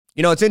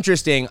It's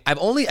interesting. I've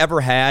only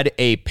ever had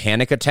a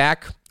panic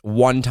attack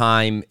one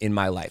time in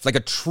my life, like a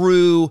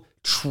true,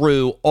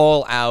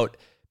 all out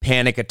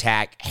panic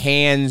attack,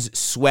 hands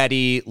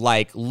sweaty,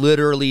 like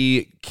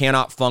literally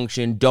cannot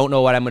function, don't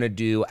know what I'm going to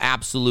do,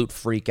 absolute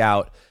freak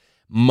out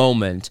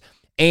moment.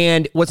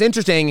 And what's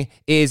interesting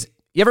is,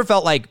 you ever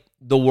felt like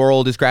the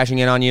world is crashing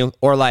in on you,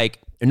 or like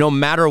no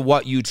matter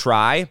what you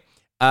try,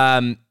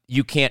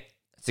 you can't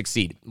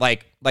succeed?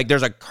 Like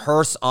there's a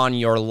curse on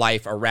your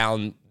life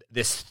around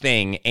this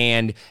thing,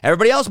 and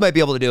everybody else might be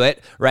able to do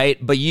it, right?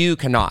 But you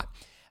cannot.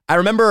 I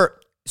remember,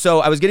 so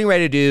I was getting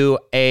ready to do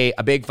a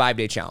big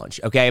 5-day challenge,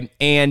 okay?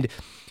 And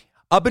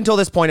up until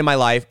this point in my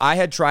life, I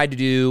had tried to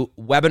do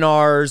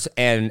webinars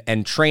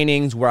and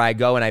trainings where I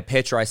go and I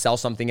pitch or I sell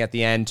something at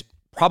the end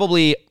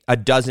probably a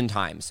dozen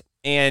times,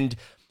 and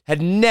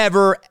had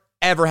never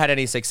ever had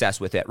any success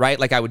with it, right?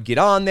 Like I would get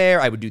on there,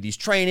 I would do these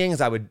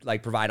trainings, I would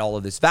like provide all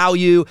of this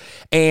value,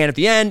 and at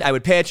the end I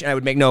would pitch and I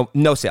would make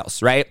no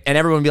sales, right? And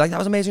everyone would be like, that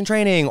was amazing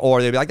training,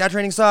 or they'd be like, that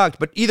training sucked.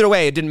 But either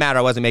way, it didn't matter.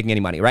 I wasn't making any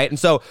money, right? And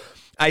so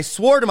I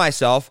swore to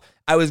myself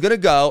I was going to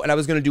go and I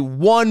was going to do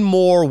one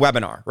more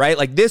webinar, right?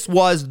 Like this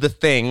was the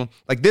thing.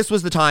 Like this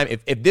was the time.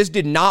 If this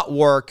did not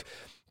work,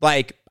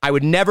 like I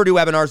would never do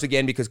webinars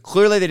again, because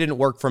clearly they didn't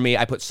work for me.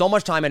 I put so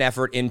much time and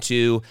effort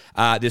into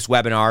this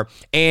webinar,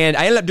 and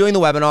I ended up doing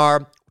the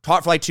webinar,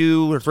 taught for like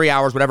 2 or 3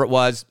 hours, whatever it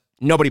was.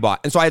 Nobody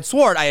bought. And so I had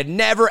sworn I had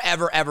never,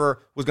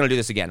 ever was going to do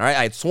this again. All right.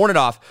 I had sworn it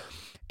off.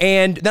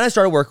 And then I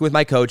started working with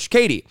my coach,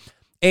 Katie.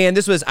 And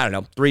this was,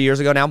 3 years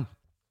ago now.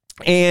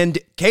 And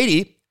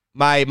Katie,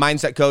 my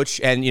mindset coach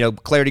and,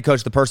 clarity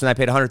coach, the person I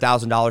paid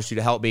 $100,000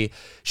 to help me,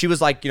 she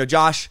was like,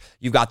 Josh,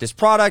 you've got this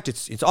product.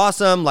 It's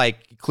awesome.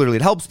 Like clearly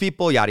it helps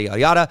people, yada, yada,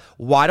 yada.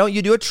 Why don't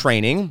you do a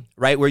training,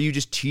 right? Where you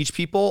just teach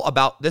people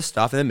about this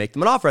stuff and then make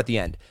them an offer at the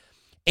end.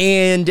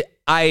 And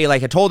I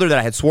had told her that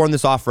I had sworn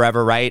this off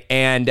forever, right?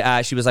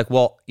 And she was like,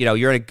 well,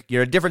 you're in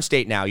a different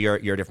state now. You're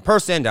a different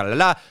person, da, da,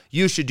 da.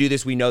 You should do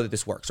this. We know that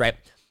this works, right?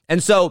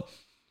 And so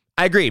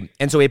I agreed.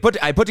 And so I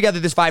put together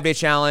this 5-day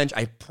challenge.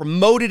 I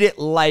promoted it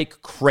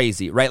like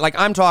crazy, right? Like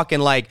I'm talking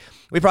like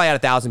we probably had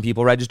 1,000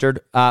 people registered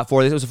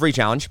for this. It was a free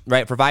challenge,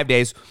 right? For 5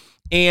 days.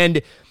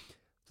 And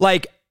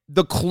like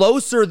the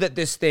closer that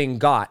this thing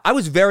got, I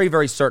was very,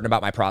 very certain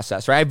about my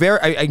process, right?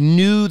 I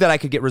knew that I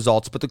could get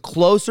results, but the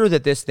closer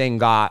that this thing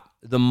got,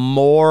 the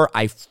more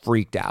I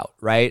freaked out,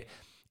 right?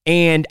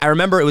 And I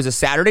remember it was a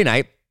Saturday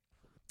night,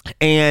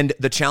 and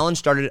the challenge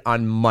started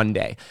on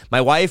Monday.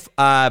 My wife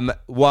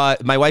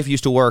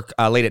used to work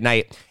late at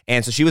night,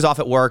 and so she was off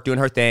at work doing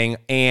her thing,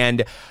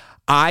 and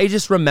I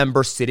just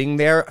remember sitting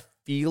there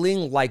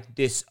feeling like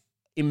this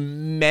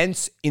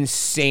immense,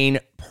 insane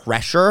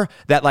pressure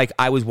that like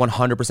I was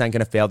 100% going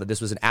to fail, that this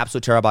was an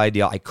absolute terrible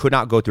idea. I could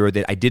not go through with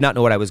it. I did not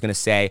know what I was going to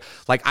say.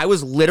 Like I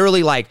was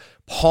literally like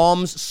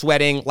palms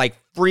sweating, like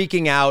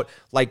freaking out,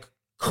 like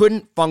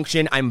couldn't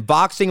function. I'm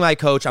boxing my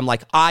coach. I'm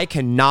like, I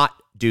cannot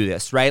do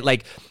this, right?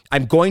 Like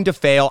I'm going to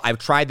fail. I've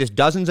tried this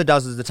dozens and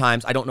dozens of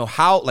times. I don't know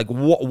how, like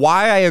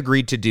why I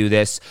agreed to do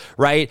this,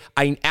 right?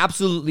 I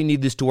absolutely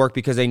need this to work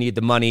because I need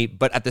the money.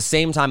 But at the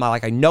same time, I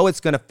know it's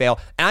going to fail.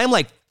 And I'm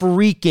like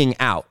freaking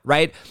out,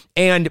 right?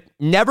 And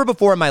never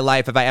before in my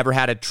life have I ever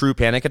had a true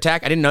panic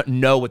attack. I didn't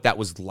know what that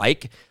was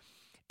like.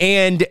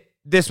 And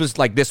this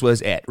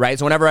was it, right?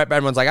 So whenever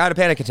everyone's like, I had a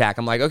panic attack,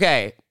 I'm like,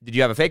 okay, did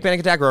you have a fake panic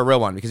attack or a real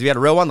one? Because if you had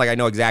a real one, like I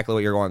know exactly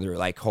what you're going through.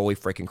 Like, holy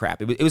freaking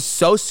crap. It was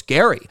so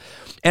scary.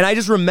 And I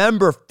just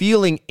remember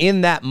feeling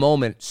in that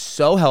moment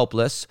so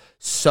helpless,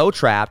 so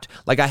trapped,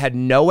 like I had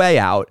no way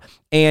out.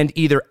 And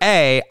either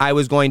A, I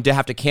was going to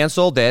have to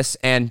cancel this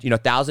and,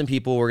 1,000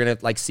 people were going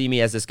to like see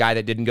me as this guy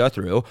that didn't go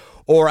through,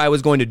 or I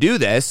was going to do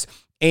this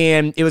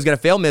and it was going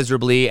to fail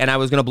miserably and I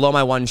was going to blow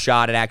my one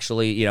shot at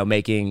actually,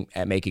 making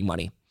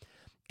money.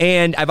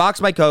 And I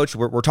voxed my coach.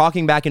 We're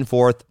talking back and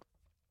forth.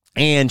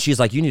 And she's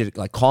like, you need to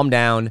like calm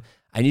down.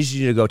 I need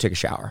you to go take a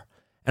shower.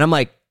 And I'm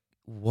like,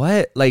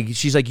 what? Like,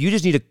 she's like, you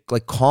just need to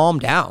like calm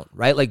down,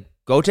 right? Like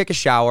go take a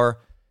shower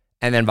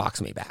and then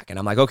vox me back. And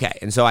I'm like, okay.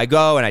 And so I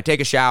go and I take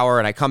a shower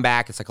and I come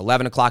back. It's like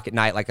 11 o'clock at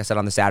night, like I said,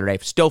 on the Saturday,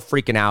 still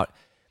freaking out.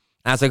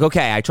 And I was like,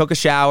 okay, I took a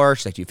shower.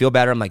 She's like, do you feel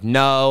better? I'm like,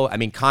 no, I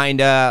mean,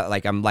 kinda.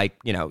 Like, I'm like,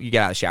 you get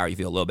out of the shower, you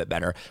feel a little bit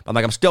better. But I'm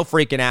like, I'm still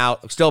freaking out.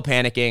 I'm still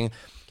panicking.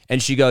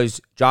 And she goes,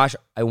 Josh,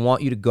 I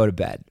want you to go to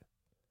bed.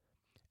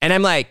 And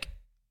I'm like,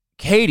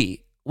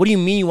 Katie, what do you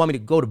mean you want me to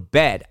go to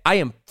bed? I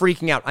am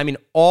freaking out. I'm in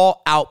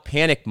all out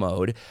panic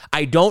mode.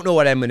 I don't know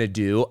what I'm going to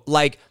do.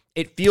 Like,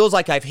 it feels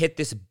like I've hit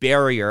this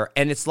barrier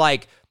and it's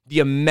like the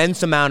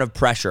immense amount of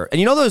pressure. And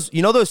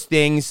those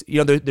things,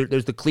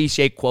 there's the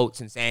cliche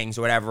quotes and sayings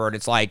or whatever. And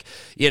it's like,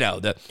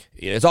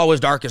 it's always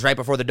darkest right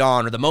before the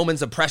dawn, or the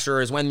moments of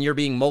pressure is when you're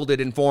being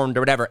molded and formed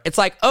or whatever. It's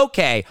like,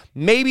 okay,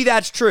 maybe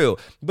that's true,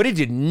 but it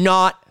did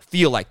not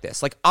feel like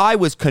this. Like I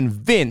was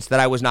convinced that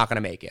I was not going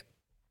to make it.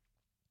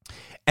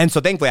 And so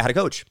thankfully I had a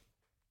coach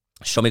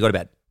show me to go to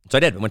bed. So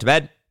I did. I went to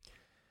bed.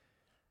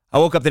 I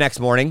woke up the next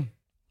morning,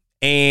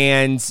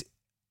 and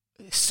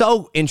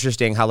so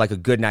interesting how like a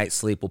good night's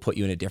sleep will put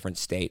you in a different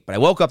state. But I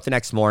woke up the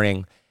next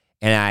morning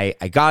And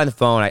I got on the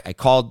phone. I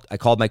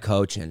called my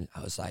coach, and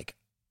I was like,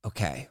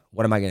 okay,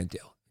 what am I going to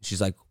do?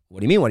 She's like, what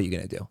do you mean, what are you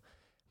going to do?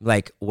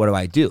 Like, what do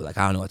I do? Like,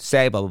 I don't know what to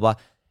say, blah, blah, blah.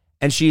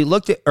 And she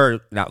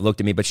not looked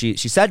at me, but she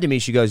said to me,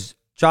 she goes,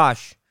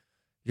 Josh,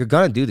 you're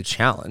going to do the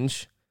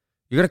challenge.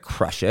 You're going to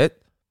crush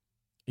it.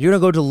 You're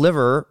going to go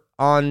deliver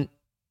on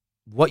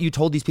what you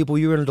told these people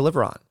you were going to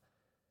deliver on.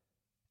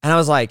 And I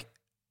was like,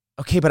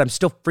 okay, but I'm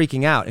still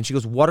freaking out. And she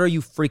goes, what are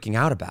you freaking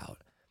out about?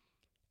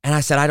 And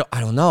I said,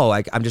 I don't know.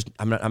 Like, I'm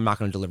not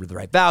going to deliver the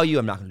right value.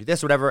 I'm not going to do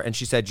this or whatever. And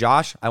she said,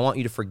 Josh, I want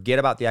you to forget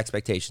about the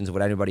expectations of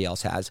what anybody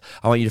else has.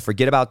 I want you to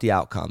forget about the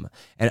outcome.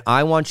 And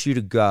I want you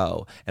to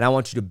go, and I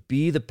want you to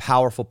be the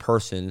powerful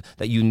person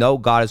that you know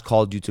God has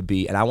called you to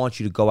be. And I want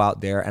you to go out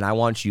there, and I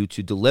want you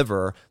to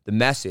deliver the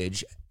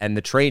message and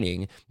the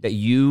training that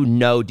you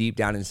know deep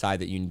down inside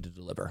that you need to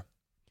deliver.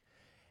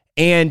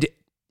 And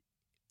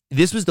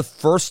this was the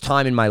first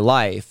time in my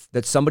life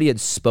that somebody had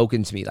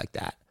spoken to me like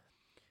that.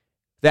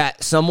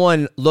 That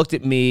someone looked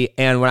at me,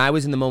 and when I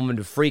was in the moment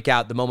of freak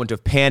out, the moment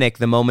of panic,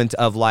 the moment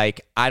of like,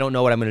 I don't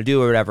know what I'm going to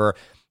do or whatever,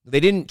 they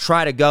didn't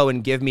try to go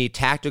and give me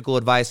tactical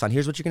advice on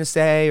here's what you're going to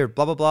say or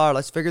blah, blah, blah, or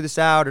let's figure this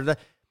out.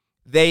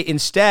 They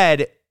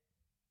instead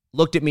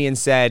looked at me and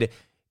said,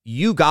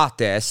 you got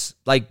this.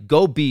 Like,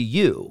 go be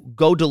you.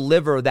 Go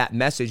deliver that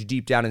message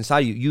deep down inside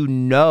you. You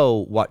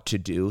know what to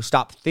do.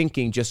 Stop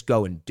thinking, just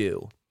go and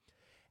do.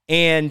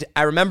 And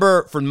I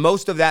remember for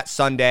most of that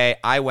Sunday,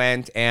 I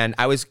went and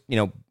I was,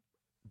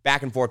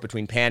 back and forth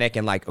between panic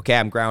and like, okay,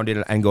 I'm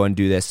grounded and go and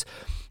do this.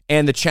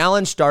 And the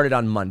challenge started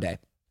on Monday.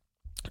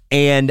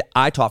 And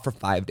I taught for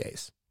 5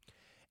 days.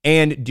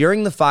 And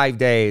during the 5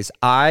 days,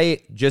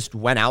 I just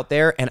went out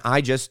there and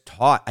I just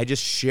taught. I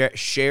just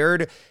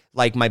shared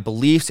like my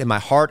beliefs in my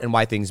heart and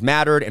why things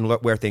mattered and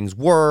where things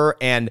were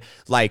and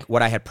like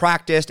what I had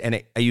practiced.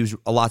 And I used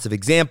lots of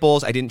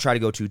examples. I didn't try to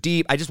go too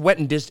deep. I just went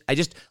and I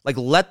just like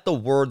let the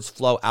words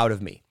flow out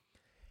of me.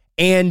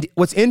 And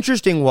what's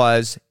interesting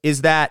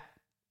is that,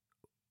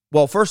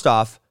 well, first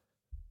off,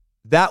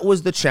 that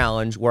was the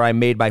challenge where I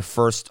made my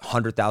first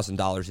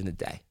 $100,000 in a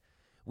day.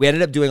 We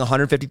ended up doing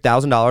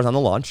 $150,000 on the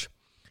launch.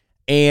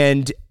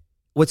 And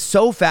what's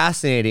so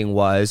fascinating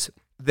was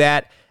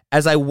that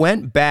as I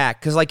went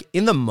back, because like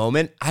in the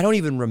moment, I don't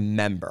even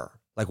remember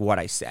like what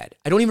I said.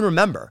 I don't even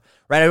remember,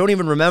 right? I don't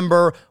even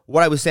remember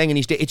what I was saying in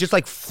each day. It just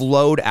like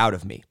flowed out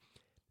of me.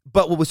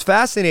 But what was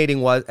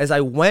fascinating was as I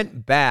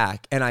went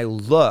back and I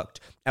looked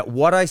at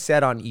what I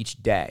said on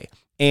each day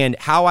and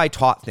how I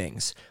taught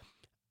things,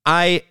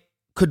 I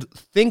could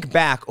think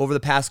back over the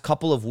past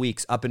couple of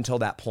weeks up until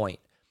that point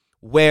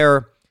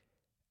where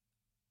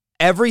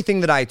everything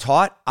that I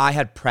taught, I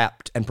had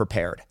prepped and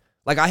prepared.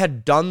 Like I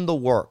had done the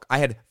work. I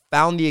had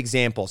found the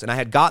examples and I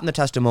had gotten the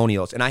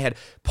testimonials and I had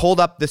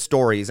pulled up the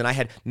stories and I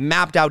had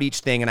mapped out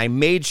each thing and I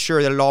made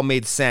sure that it all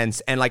made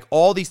sense and like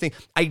all these things.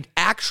 I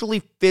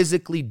actually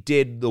physically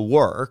did the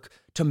work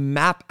to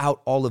map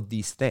out all of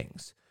these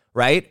things,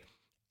 right?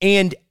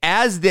 And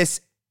as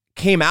this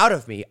came out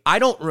of me, I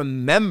don't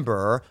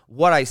remember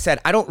what I said.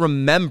 I don't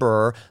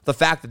remember the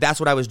fact that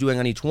that's what I was doing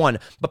on each one.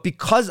 But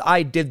because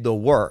I did the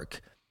work,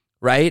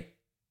 right,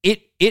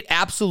 it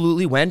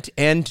absolutely went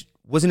and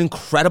was an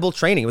incredible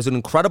training. It was an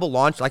incredible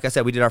launch. Like I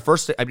said, I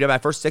did my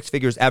first 6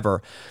 figures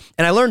ever.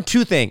 And I learned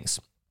 2 things.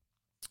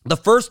 The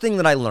first thing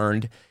that I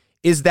learned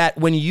is that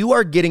when you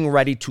are getting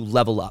ready to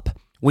level up,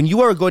 when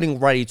you are getting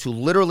ready to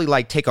literally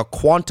like take a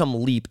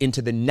quantum leap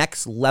into the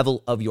next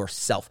level of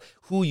yourself,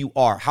 who you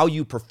are, how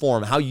you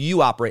perform, how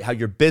you operate, how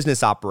your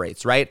business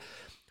operates, right?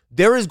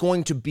 There is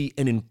going to be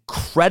an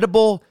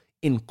incredible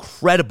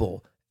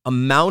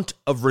amount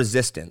of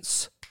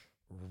resistance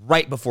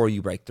right before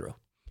you break through,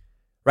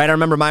 right? I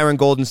remember Myron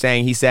Golden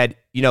saying, he said,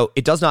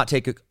 it does not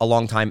take a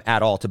long time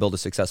at all to build a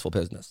successful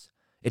business.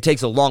 It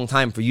takes a long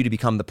time for you to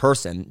become the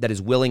person that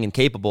is willing and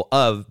capable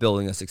of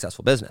building a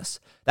successful business.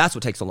 That's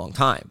what takes a long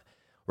time.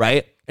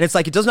 Right? And it's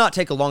like, it does not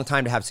take a long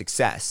time to have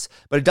success,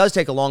 but it does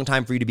take a long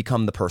time for you to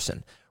become the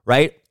person,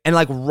 right? And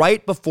like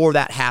right before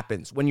that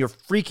happens, when you're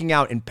freaking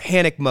out in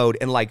panic mode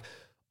and like,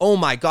 oh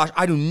my gosh,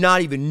 I do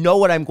not even know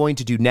what I'm going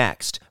to do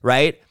next,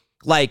 right?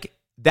 Like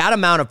that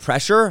amount of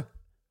pressure,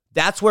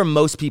 that's where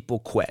most people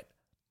quit.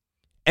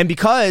 And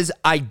because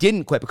I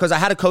didn't quit, because I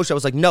had a coach that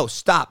was like, no,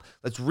 stop,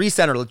 let's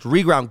recenter, let's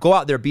reground, go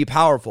out there, be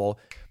powerful.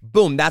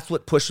 Boom, that's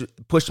what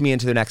pushed me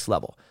into the next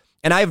level.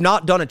 And I have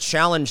not done a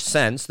challenge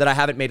since that I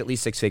haven't made at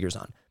least 6 figures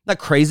on. Isn't that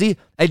crazy?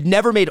 I'd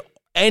never made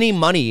any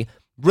money,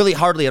 really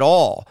hardly at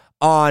all,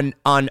 on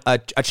a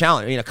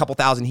challenge. A couple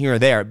thousand here or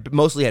there, but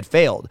mostly had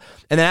failed.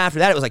 And then after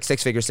that, it was like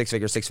 6 figures. We did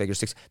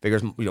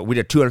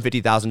a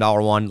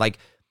 $250,000 one. Like,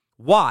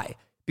 why?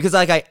 Because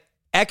like I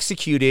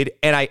executed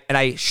and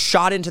I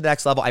shot into the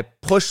next level. I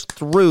pushed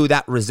through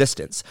that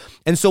resistance.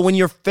 And so when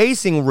you're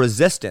facing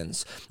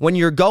resistance, when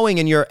you're going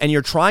and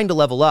you're trying to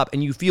level up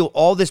and you feel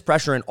all this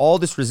pressure and all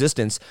this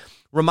resistance,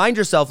 remind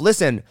yourself,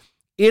 listen,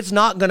 it's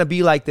not going to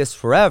be like this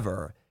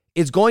forever.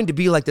 It's going to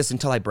be like this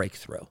until I break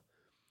through.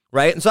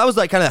 Right? And so that was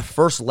like kind of the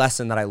first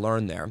lesson that I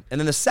learned there. And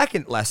then the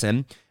second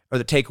lesson or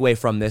the takeaway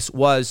from this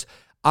was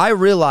I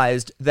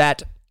realized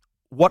that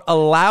what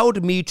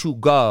allowed me to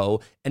go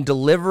and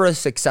deliver a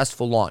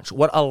successful launch,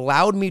 what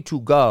allowed me to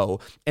go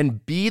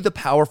and be the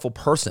powerful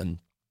person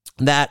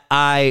that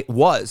I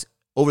was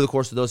over the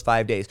course of those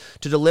 5 days,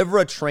 to deliver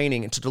a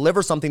training and to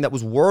deliver something that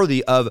was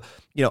worthy of,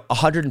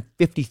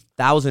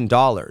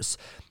 $150,000.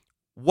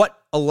 What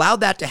allowed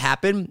that to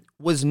happen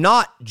was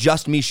not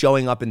just me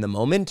showing up in the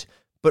moment,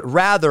 but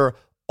rather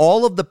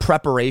all of the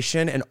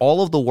preparation and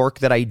all of the work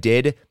that I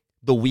did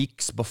the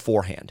weeks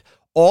beforehand,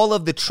 all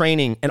of the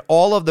training and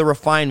all of the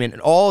refinement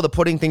and all of the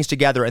putting things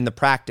together and the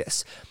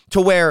practice, to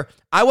where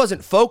I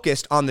wasn't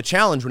focused on the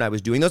challenge when I was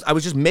doing those. I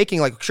was just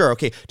making sure,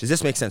 okay, does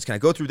this make sense? Can I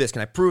go through this?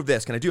 Can I prove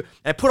this? Can I do? And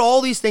I put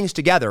all these things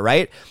together,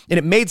 right? And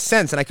it made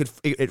sense, and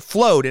it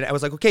flowed, and I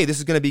was like, okay, this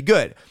is going to be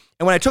good.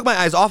 And when I took my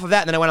eyes off of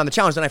that and then I went on the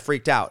challenge, then I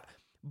freaked out.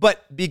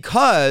 But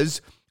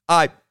because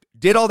I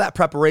did all that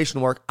preparation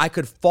work, I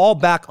could fall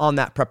back on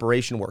that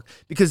preparation work,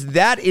 because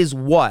that is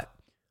what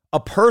a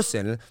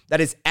person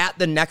that is at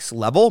the next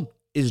level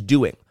is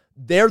doing.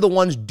 They're the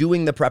ones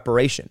doing the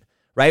preparation,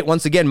 right?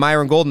 Once again,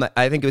 Myron Golden,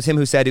 I think it was him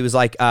who said, it was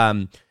like,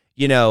 the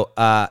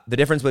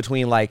difference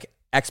between like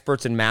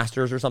experts and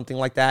masters or something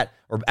like that,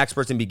 or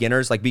experts and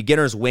beginners. Like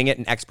beginners wing it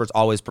and experts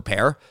always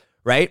prepare,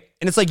 right?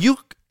 And it's like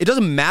it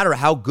doesn't matter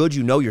how good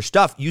you know your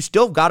stuff, you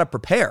still got to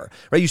prepare,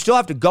 right? You still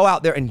have to go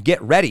out there and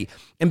get ready.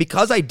 And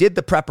because I did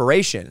the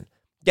preparation,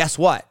 guess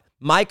what?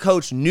 My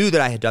coach knew that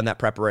I had done that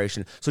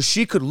preparation. So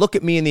she could look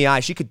at me in the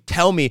eye. She could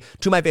tell me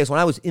to my face when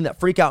I was in that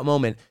freak out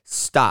moment,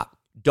 stop,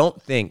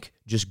 don't think,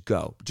 just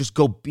go. Just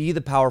go be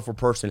the powerful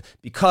person,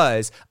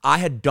 because I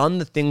had done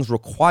the things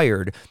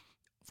required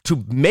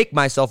to make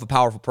myself a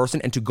powerful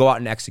person and to go out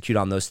and execute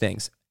on those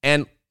things.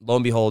 And lo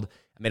and behold,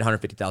 I made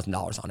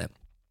 $150,000 on it.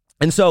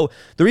 And so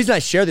the reason I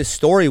share this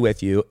story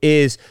with you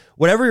is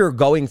whatever you're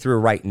going through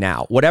right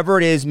now, whatever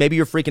it is, maybe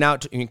you're freaking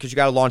out because you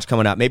got a launch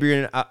coming up. Maybe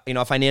you're in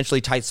a financially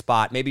tight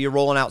spot. Maybe you're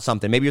rolling out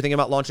something. Maybe you're thinking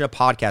about launching a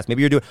podcast.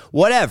 Maybe you're doing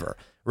whatever,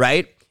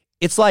 right?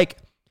 It's like,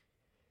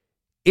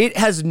 it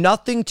has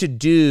nothing to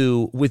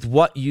do with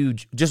what you,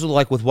 just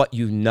like with what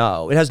you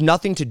know. It has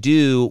nothing to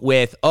do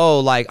with,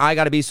 I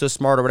got to be so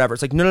smart or whatever.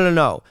 It's like,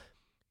 no.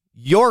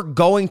 You're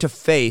going to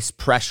face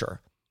pressure.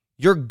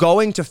 You're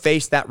going to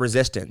face that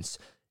resistance.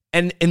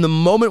 And in the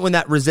moment when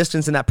that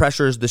resistance and that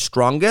pressure is the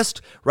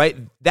strongest, right,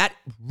 that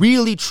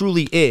really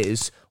truly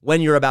is when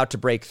you're about to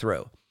break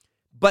through.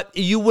 But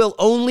you will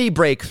only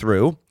break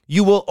through.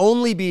 You will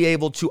only be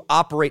able to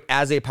operate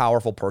as a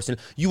powerful person.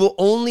 You will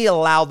only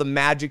allow the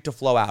magic to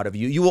flow out of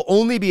you. You will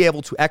only be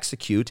able to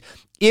execute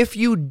if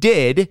you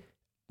did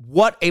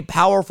what a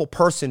powerful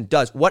person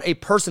does, what a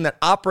person that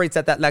operates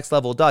at that next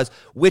level does,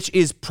 which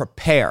is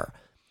prepare,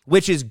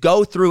 which is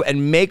go through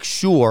and make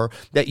sure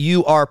that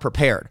you are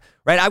prepared.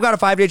 Right? I've got a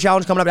 5-day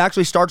challenge coming up. It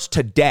actually starts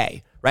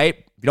today, right?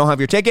 If you don't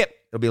have your ticket,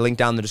 it'll be linked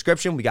down in the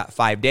description. We got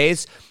 5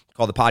 days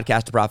called the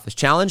Podcast to Profits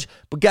Challenge.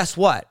 But guess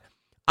what?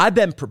 I've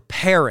been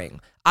preparing.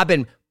 I've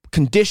been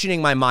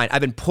conditioning my mind. I've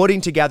been putting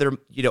together,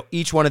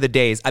 each one of the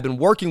days. I've been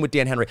working with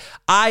Dan Henry.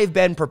 I've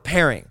been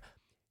preparing.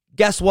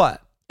 Guess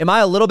what? Am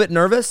I a little bit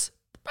nervous?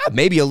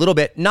 Maybe a little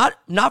bit. Not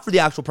for the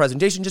actual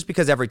presentation, just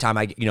because every time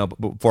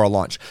before a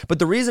launch. But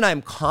the reason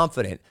I'm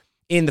confident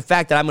in the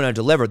fact that I'm going to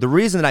deliver, the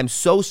reason that I'm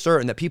so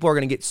certain that people are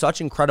going to get such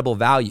incredible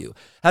value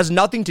has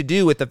nothing to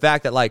do with the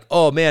fact that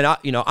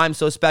I'm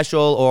so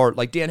special, or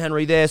like Dan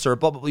Henry this, or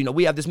blah, blah, blah,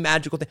 we have this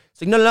magical thing.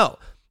 It's like, no.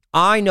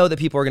 I know that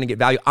people are going to get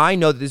value. I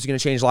know that this is going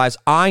to change lives.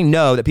 I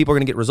know that people are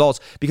going to get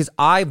results because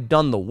I've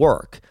done the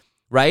work,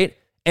 right?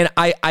 And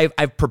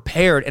I've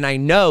prepared, and I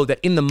know that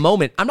in the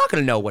moment, I'm not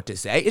going to know what to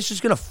say. It's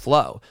just going to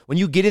flow when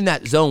you get in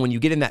that zone, when you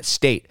get in that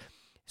state.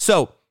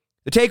 So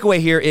the takeaway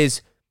here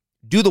is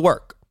do the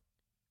work.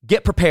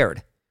 Get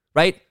prepared,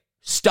 right?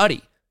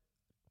 Study,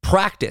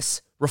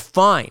 practice,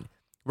 refine,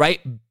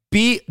 right?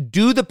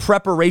 Do the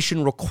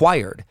preparation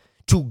required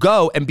to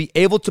go and be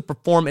able to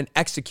perform and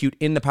execute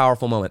in the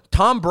powerful moment.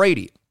 Tom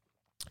Brady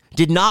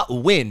did not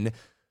win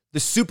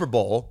the Super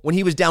Bowl when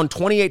he was down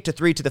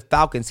 28-3 to the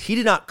Falcons. He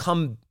did not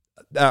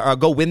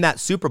go win that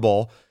Super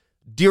Bowl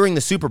during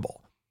the Super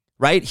Bowl,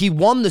 right? He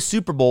won the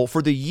Super Bowl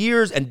for the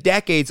years and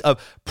decades of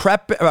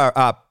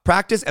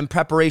practice and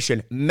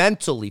preparation,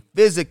 mentally,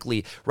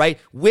 physically, right?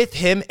 With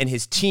him and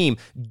his team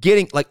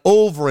getting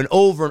over and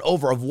over and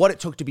over of what it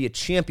took to be a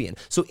champion.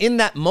 So in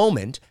that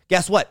moment,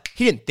 guess what?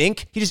 He didn't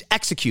think, he just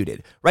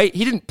executed, right?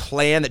 He didn't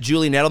plan that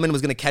Julian Edelman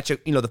was going to catch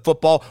the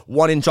football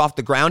 1 inch off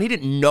the ground. He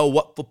didn't know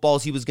what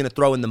footballs he was going to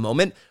throw in the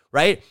moment,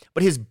 right?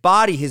 But his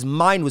body, his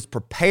mind was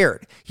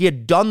prepared. He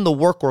had done the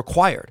work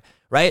required,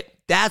 right?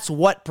 That's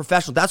what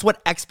professionals, that's what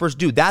experts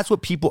do. That's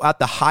what people at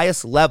the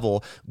highest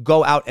level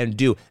go out and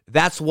do.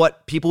 That's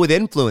what people with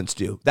influence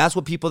do. That's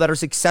what people that are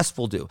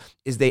successful do,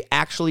 is they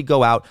actually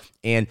go out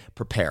and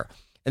prepare.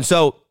 And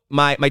so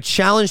my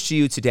challenge to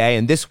you today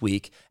and this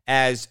week,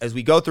 as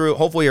we go through,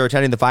 hopefully you're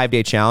attending the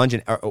 5-day challenge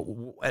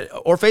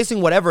or facing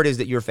whatever it is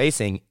that you're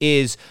facing,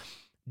 is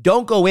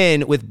don't go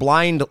in with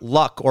blind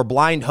luck or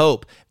blind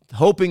hope,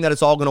 hoping that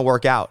it's all going to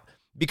work out.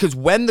 Because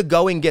when the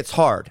going gets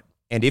hard,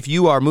 and if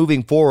you are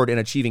moving forward and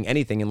achieving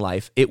anything in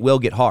life, it will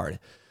get hard.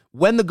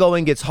 when the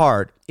going gets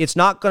hard, it's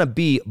not going to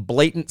be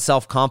blatant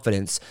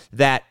self-confidence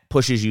that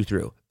pushes you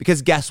through.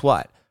 Because guess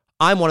what?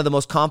 I'm one of the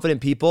most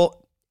confident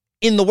people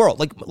in the world.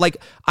 Like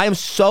I have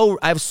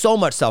so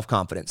much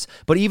self-confidence,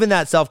 but even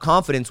that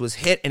self-confidence was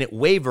hit and it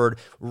wavered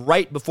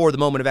right before the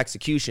moment of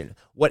execution.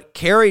 What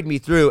carried me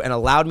through and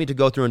allowed me to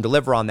go through and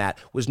deliver on that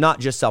was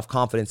not just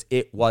self-confidence,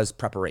 it was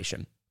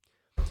preparation.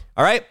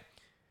 All right.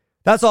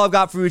 That's all I've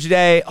got for you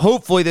today.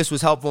 Hopefully this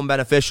was helpful and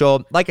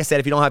beneficial. Like I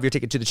said, if you don't have your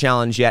ticket to the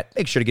challenge yet,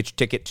 make sure to get your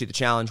ticket to the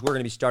challenge. We're going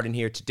to be starting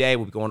here today.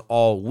 We'll be going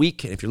all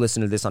week. And if you're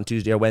listening to this on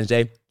Tuesday or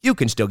Wednesday, you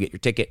can still get your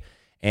ticket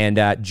and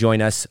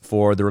join us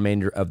for the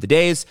remainder of the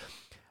days.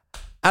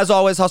 As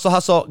always, hustle,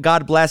 hustle.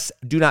 God bless.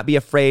 Do not be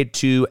afraid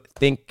to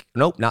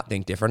not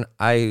think different.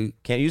 I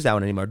can't use that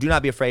one anymore. Do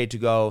not be afraid to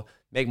go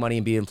make money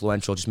and be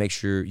influential. Just make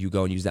sure you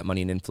go and use that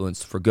money and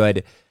influence for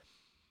good.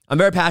 I'm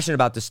very passionate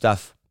about this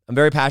stuff. I'm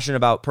very passionate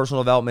about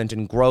personal development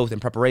and growth and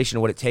preparation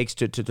and what it takes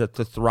to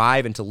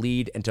thrive and to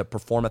lead and to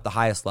perform at the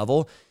highest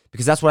level,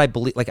 because that's what I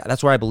believe.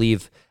 That's where I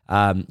believe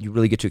you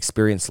really get to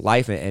experience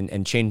life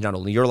and change not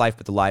only your life,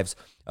 but the lives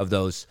of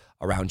those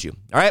around you.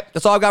 All right.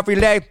 That's all I've got for you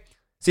today.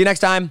 See you next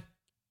time.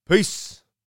 Peace.